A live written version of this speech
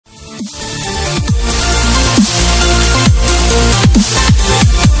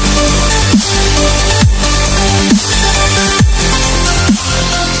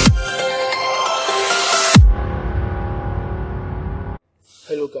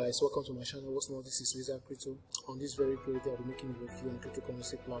guys, welcome to my channel. What's now, this is Wizard Crypto. On this very great day, I'll be making a review on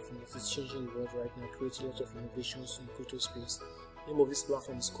cryptocurrency platform that is changing the world right now, creating lots of innovations in crypto space. The name of this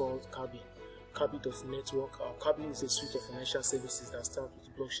platform is called kabn.network. Kabn is a suite of financial services that start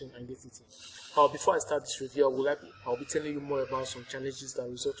with blockchain identity. Before I start this review, I'll be telling you more about some challenges that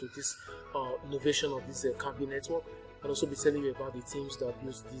result with this innovation of this kabn network, and also be telling you about the teams that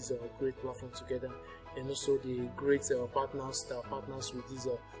build this great platform together, and also the great partners that partners with this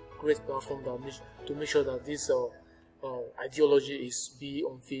great platform to make sure that this ideology is be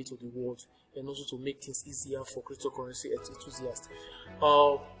unveiled to the world, and also to make things easier for cryptocurrency enthusiasts.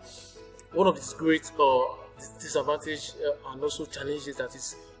 One of these great disadvantages and also challenges that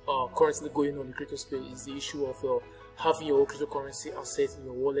is currently going on in the crypto space is the issue of having your cryptocurrency assets in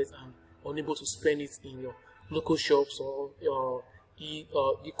your wallet and unable to spend it in your local shops or your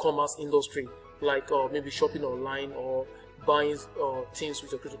e-commerce industry, like maybe shopping online or buying things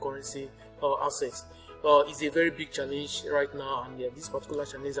with your cryptocurrency assets. It's a very big challenge right now, and this particular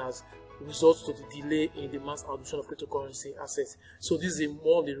challenge has resulted to the delay in the mass adoption of cryptocurrency assets. So this is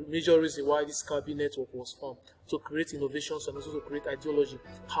one of the major reasons why this kabn network was formed, to create innovations and also to create ideology,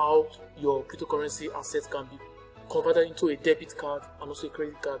 how your cryptocurrency assets can be converted into a debit card and also a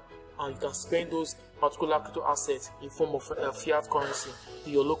credit card, and you can spend those particular crypto assets in form of fiat currency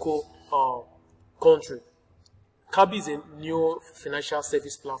in your local country. Kabn is a new financial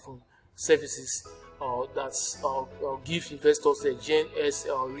service platform services that give investors, Gen S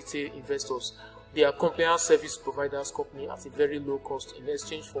retail investors, they are compliance service providers company at a very low cost in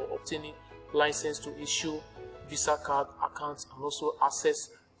exchange for obtaining license to issue Visa card accounts and also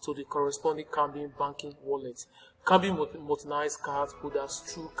access to the corresponding kabn banking wallet. Kabn modernized card holders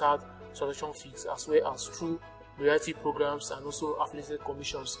through card transaction fees as well as through loyalty programs and also affiliated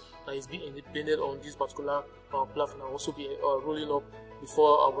commissions that is being independent on this particular platform. I'll also be rolling up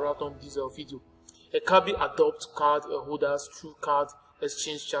before I wrap on this video. Kabn adopts card holders through card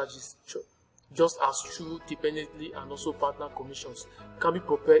exchange charges, just as through dependently and also partner commissions. Kabn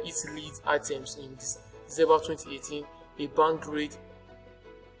prepared its lead items in December 2018, a bank grade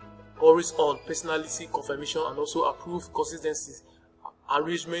always on personality confirmation and also approved consistency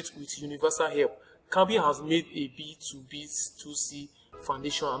arrangement with universal help. Kabn has made a B2B2C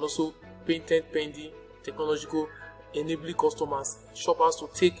foundation and also patent pending technological enabling customers, shoppers to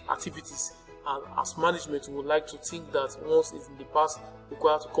take activities, and as management would like to think that once is in the past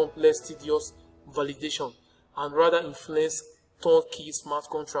required complex, tedious validation and rather influence turnkey smart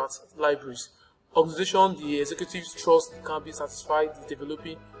contract libraries. Organization, the executives trust Kabn satisfy the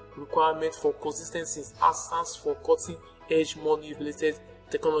developing requirement for consistency as stands for cutting edge money related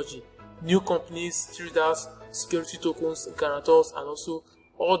technology. New companies, traders, security tokens, guarantors, and also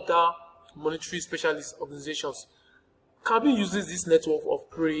other monetary specialist organizations. Kabn uses this network of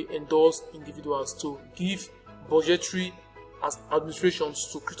pre-endorsed individuals to give budgetary administrations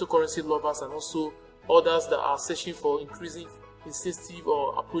to cryptocurrency lovers and also others that are searching for increasing incentive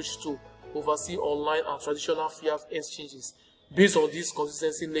or approach to oversee online and traditional fiat exchanges. Based on this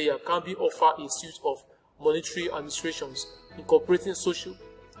consistency layer, Kabn offers a suite of monetary administrations incorporating social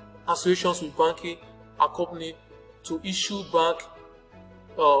associations with banking company to issue bank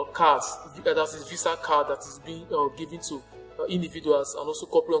cards, that is Visa card, that is being given to individuals and also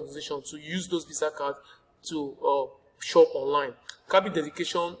corporate organizations to use those Visa cards to shop online. Kabn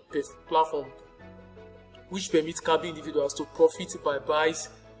dedication platform, which permits Kabn individuals to profit by buys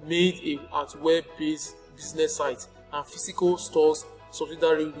made at web-based business sites and physical stores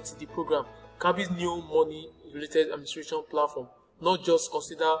subsidiary with the program. Kabn's new money-related administration platform not just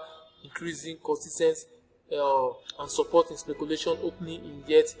consider increasing consistency and supporting speculation opening in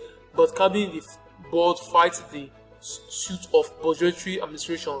yet, but Kabn the board fights the suit of budgetary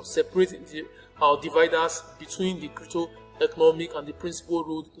administration, separating the dividers between the crypto economic and the principal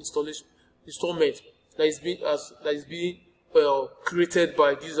road installment that is being created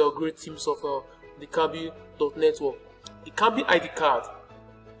by these great teams of the kabn.network. The Kabn ID card.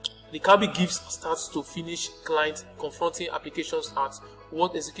 The Kabn gives starts to finish client confronting applications at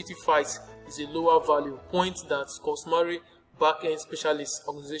what executive fights is a lower value point that customary back-end specialist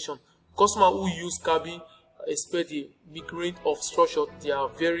organization. Customers who use Kabn expect the migrate of structure their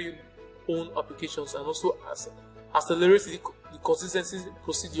very own applications and also accelerate the consistency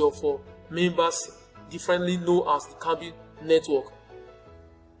procedure for members differently known as the Kabn network.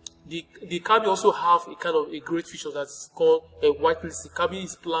 The Kabn also have a kind of a great feature that is called a whitelist. Kabn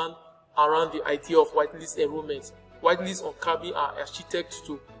is planned around the idea of whitelist enrollment. Whitelists on Kabn are architected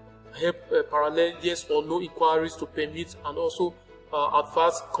to help parallel yes or no inquiries to permit and also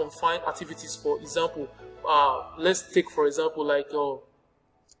advance confined activities. For example, let's take for example like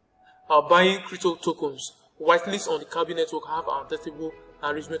Buying crypto tokens. Whitelists on the kabn network have an adaptable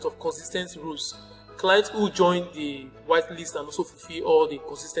arrangement of consistent rules. Clients who join the whitelist and also fulfill all the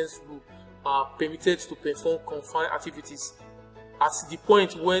consistent rules are permitted to perform confined activities. At the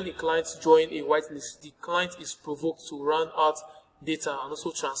point when a client joins a whitelist, the client is provoked to run out data and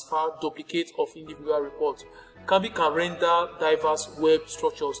also transfer duplicate of individual reports. Kabn can render diverse web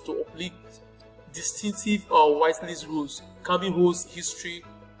structures to apply distinctive whitelist rules. Kabn holds history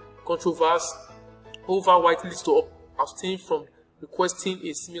controversy over whitelist to abstain from requesting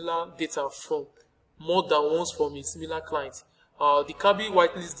a similar data from more than once from a similar client. The kabn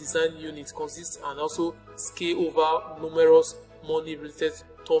whitelist design unit consists and also scale over numerous money-related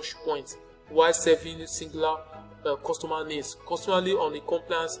touch points while serving singular customer needs. Customarily on the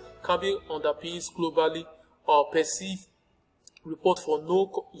compliance, kabn underpins globally perceived report for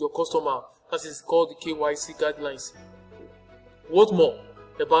know your customer, that is called the KYC guidelines. What more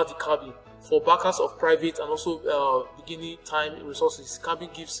about the kabn? For backers of private and also beginning time resources,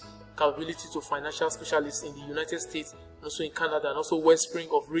 kabn gives capability to financial specialists in the United States and also in Canada, and also wellspring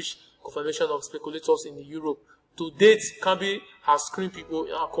of rich confirmation of speculators in Europe. To date, kabn has screened people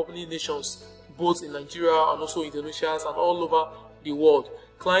in accompanying nations, both in Nigeria and also Indonesia and all over the world.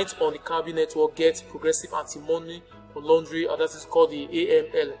 Clients on the kabn network get progressive anti-money laundering, that is called the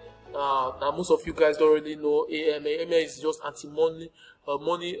AML. Now most of you guys don't really know AML. AML is just anti-money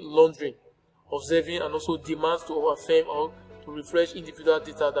money laundering, observing and also demands to affirm or to refresh individual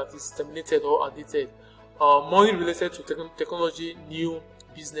data that is terminated or outdated. Money related to technology, new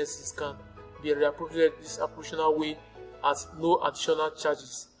businesses can be reappropriated this operational way at no additional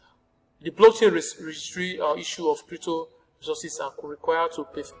charges. The blockchain registry issue of crypto resources are required to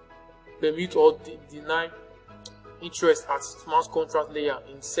permit or deny interest at smart contract layer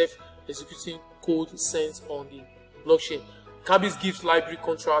in self-executing code sent on the blockchain. kabn gives library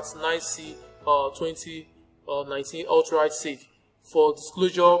contracts 9C 2019 outright safe for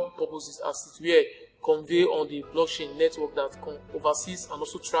disclosure purposes, as it were convey on the blockchain network that oversees and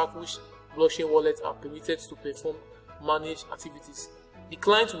also track which blockchain wallets are permitted to perform managed activities. The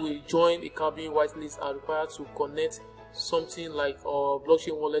client will join a kabn whitelist are required to connect something like a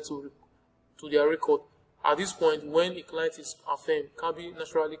blockchain wallet to their record. At this point, when a client is affirmed, kabn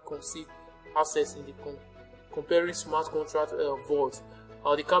naturally concedes access in the comparing smart contract vault.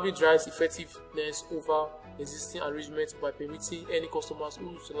 The kabn drives effectiveness over existing arrangements by permitting any customers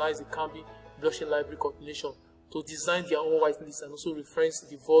who utilize the kabn blockchain library coordination to design their own whitelist and also reference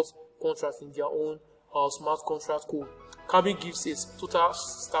the vault contract in their own smart contract code. kabn gives a total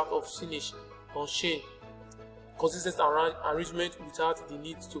stack of finish on chain consistent arrangement without the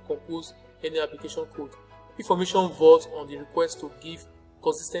need to compose any application code. Information vault on the request to give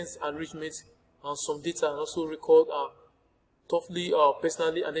consistent arrangement and some data and also record thoughtfully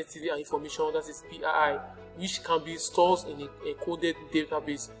personally identity and information, that is PII, which can be stored in a coded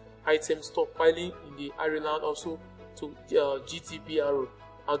database item stockpiling in the Ireland also to GDPR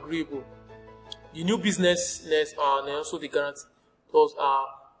agreeable. The new business and also the guarantors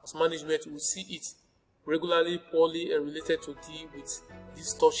as management will see it regularly poorly related to deal with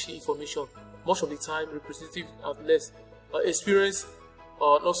this touchy information. Much of the time, representative at less experience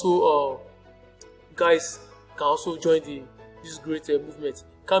and also guys can also join this great movement.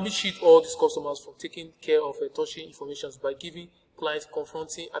 kabn shield all these customers from taking care of touchy information by giving clients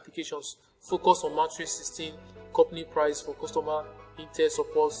confronting applications, focus on matrix 16, company price for customer intel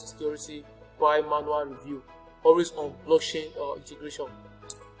support, security, by manual review, always on blockchain integration.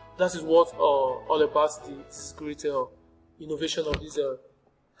 That is what all about this great innovation of this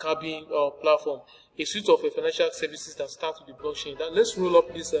kabn platform, a suite of financial services that start with the blockchain. Let's roll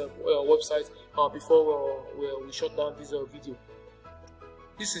up this website before we shut down this video.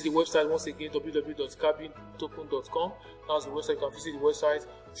 This is the website once again, www.kabn.network. That's the website. You can visit the website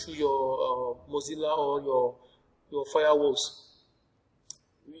through your Mozilla or your firewalls.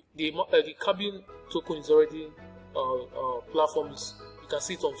 The kabn token is already platform. You can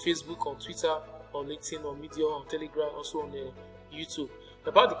see it on Facebook, on Twitter, on LinkedIn, on Medium, on Telegram, also on YouTube.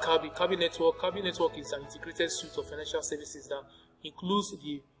 About the kabn network. kabn network is an integrated suite of financial services that includes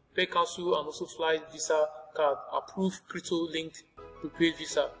the Pay Council and also Fly Visa card, approved crypto-linked prepaid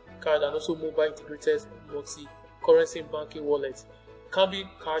Visa card, and also mobile integrated multi-currency banking wallet. kabn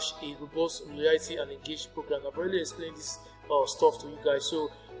Cash, a robust loyalty and engaged program. I've already explained this stuff to you guys. So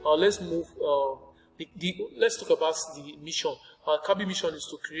let's move. Let's talk about the mission. kabn mission is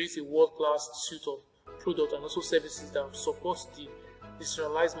to create a world-class suite of products and also services that support the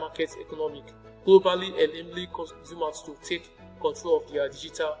decentralized market economic, globally enabling consumers to take control of their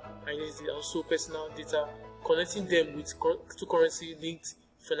digital identity and also personal data, connecting them with cryptocurrency linked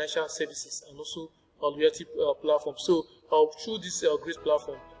financial services and also loyalty platform. So through this great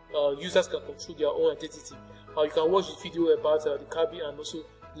platform, users can control their own identity. You can watch the video about the kabn and also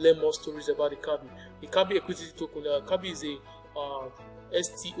learn more stories about the kabn. The kabn equity token. Kabn is a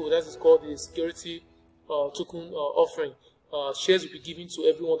STO, that is called the security token offering. Shares will be given to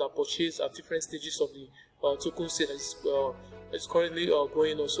everyone that purchased at different stages of the token sale that is currently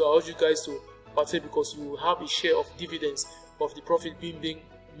going on. So I urge you guys to partake, because you will have a share of dividends of the profit being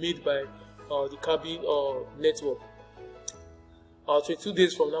made by the kabn network. 22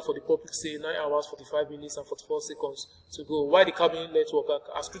 days from now for the public sale, 9 hours, 45 minutes and 44 seconds to go. Why the kabn network?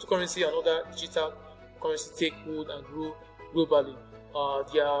 As cryptocurrency and other digital currency take hold and grow globally,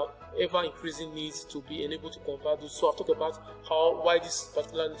 there are ever increasing needs to be enabled to convert those. So I've talked about why this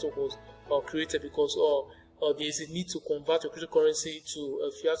particular network was created, because there is a need to convert your cryptocurrency to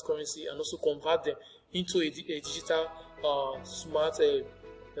a fiat currency and also convert them into a digital smart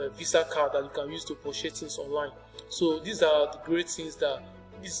Visa card that you can use to purchase things online. So these are the great things that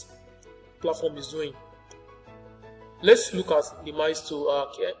this platform is doing. Let's look at the milestone: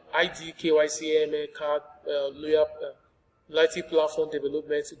 ID, KYC, AML card, loyalty platform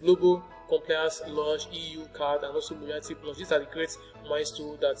development, global compliance launch, EU card, and also loyalty launch. These are the great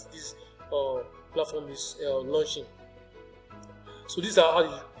milestones that this platform is launching. So these are how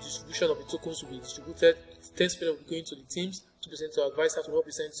the distribution of the tokens will be distributed. 10% will be going to the teams, 2% to advisors,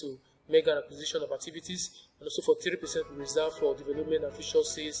 1% to mega acquisition of activities, and also for 3% we reserve for development and official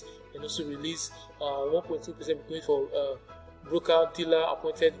sales, and also release. 1.2% going for broker, dealer,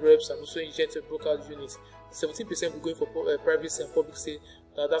 appointed reps, and also injected broker units. 17% will going for private and public sale.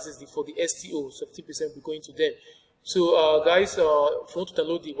 That is for the STO. 17% will going to them. So guys, if you want to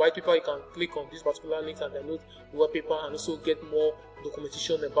download the white paper, you can click on this particular link and download the white paper and also get more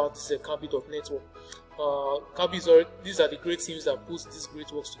documentation about this kabn.network. These are the great teams that put these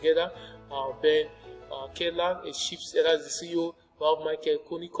great works together. Ben Keller, a chief, that is the CEO. We have Michael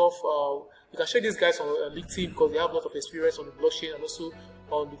Konikov. You can check these guys on LinkedIn because they have a lot of experience on the blockchain and also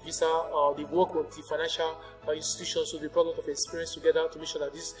on the Visa. They work with the financial institutions, so they brought a lot of experience together to make sure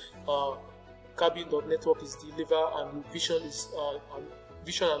that this kabn.network is delivered and the vision is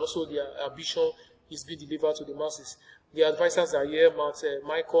and also their ambition is being delivered to the masses. The advisors are here,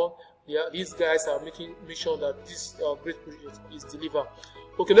 Michael. These guys are making sure that this great project is delivered.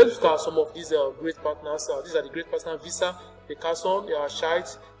 Okay, let's look at some of these great partners. These are the great partners: Visa, the Carson, they are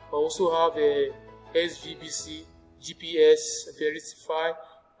Shite. We also have a SVBC, GPS, Verify.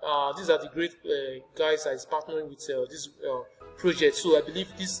 These are the great guys that is partnering with this project. So I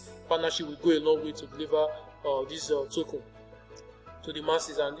believe this partnership will go a long way to deliver this token to the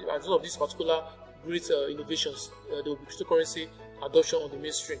masses, and all of these particular great innovations, there will be cryptocurrency adoption on the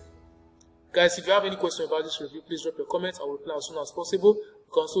mainstream. Guys, if you have any question about this review, please drop your comments. I will reply as soon as possible.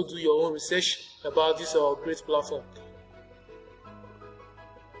 You can also do your own research about this great platform.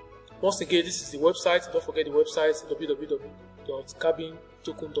 Once again, this is the website. Don't forget the website,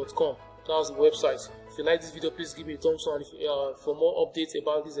 www.kabntoken.com. That's the website. If you like this video, please give me a thumbs up. And if, for more updates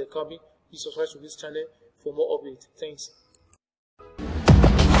about this kabn, please subscribe to this channel for more updates. Thanks.